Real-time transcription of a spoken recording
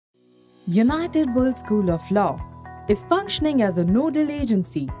Unitedworld School of Law is functioning as a nodal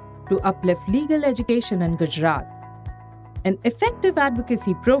agency to uplift legal education in Gujarat. An effective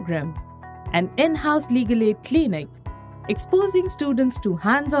advocacy program, an in-house legal aid clinic, exposing students to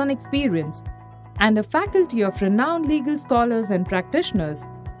hands-on experience, and a faculty of renowned legal scholars and practitioners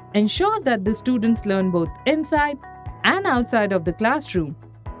ensure that the students learn both inside and outside of the classroom,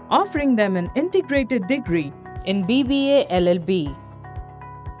 offering them an integrated degree in BBA LLB.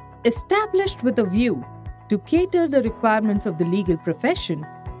 Established with a view to cater the requirements of the legal profession,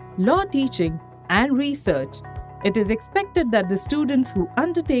 law teaching and research, it is expected that the students who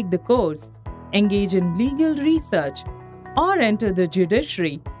undertake the course engage in legal research or enter the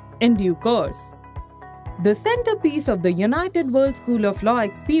judiciary in due course. The centerpiece of the Unitedworld School of Law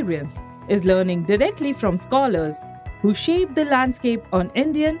experience is learning directly from scholars who shape the landscape on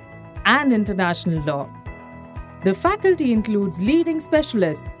Indian and international law. The faculty includes leading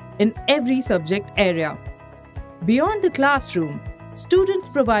specialists in every subject area. Beyond the classroom, students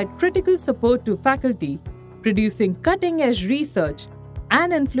provide critical support to faculty, producing cutting-edge research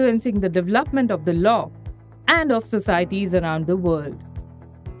and influencing the development of the law and of societies around the world.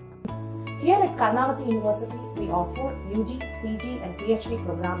 Here at Karnavati University, we offer UG, PG and PhD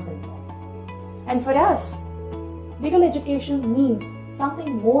programs in law. And for us, legal education means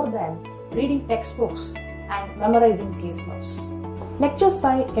something more than reading textbooks and memorizing case laws. Lectures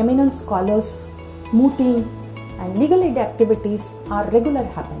by eminent scholars, mooting and legal aid activities are regular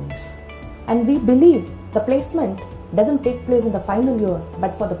happenings. And we believe the placement doesn't take place in the final year,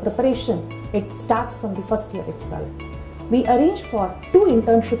 but for the preparation, it starts from the first year itself. We arrange for 2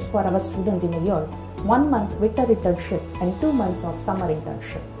 internships for our students in a year, 1 month winter internship and 2 months of summer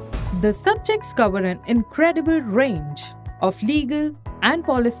internship. The subjects cover an incredible range of legal and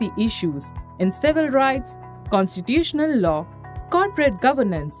policy issues in civil rights, constitutional law, corporate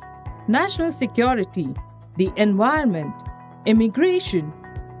governance, national security, the environment, immigration,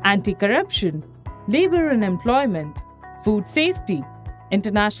 anti-corruption, labor and employment, food safety,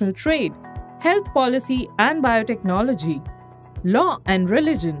 international trade, health policy and biotechnology, law and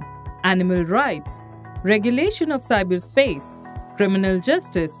religion, animal rights, regulation of cyberspace, criminal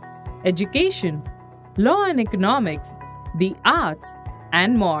justice, education, law and economics, the arts,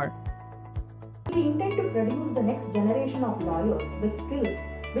 and more. We intend to produce the next generation of lawyers with skills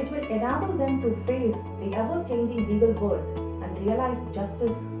which will enable them to face the ever-changing legal world and realize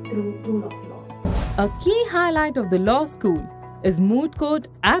justice through rule of law. A key highlight of the law school is moot court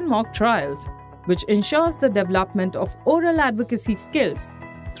and mock trials, which ensures the development of oral advocacy skills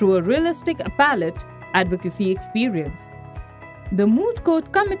through a realistic appellate advocacy experience. The moot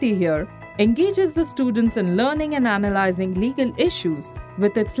court committee here engages the students in learning and analyzing legal issues,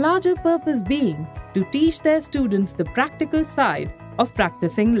 with its larger purpose being to teach their students the practical side of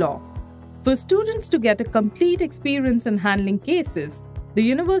practicing law. For students to get a complete experience in handling cases, the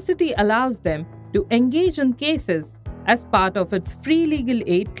university allows them to engage in cases as part of its free legal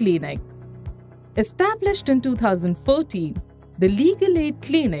aid clinic. Established in 2014, the Legal Aid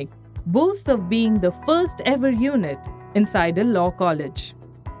Clinic boasts of being the first ever unit inside a law college.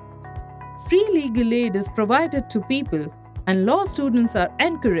 Free legal aid is provided to people, and law students are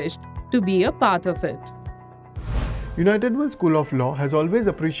encouraged to be a part of it. Unitedworld School of Law has always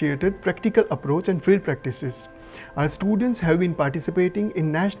appreciated practical approach and field practices. Our students have been participating in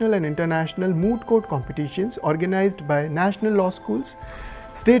national and international moot court competitions organized by national law schools,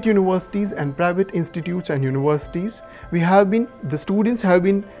 state universities and private institutes and universities. The students have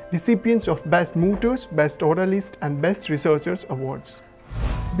been recipients of Best Mooters, Best Oralist and Best Researchers awards.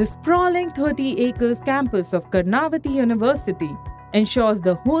 The sprawling 30 acres campus of Karnavati University ensures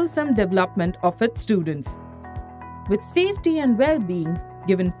the wholesome development of its students. With safety and well-being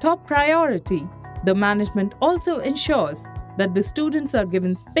given top priority, the management also ensures that the students are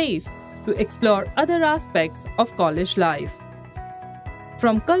given space to explore other aspects of college life.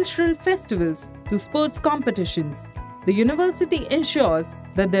 From cultural festivals to sports competitions, the university ensures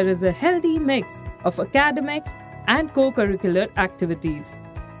that there is a healthy mix of academics and co-curricular activities.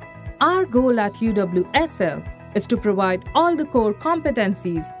 Our goal at UWSL is to provide all the core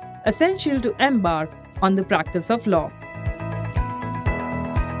competencies essential to embark on the practice of law.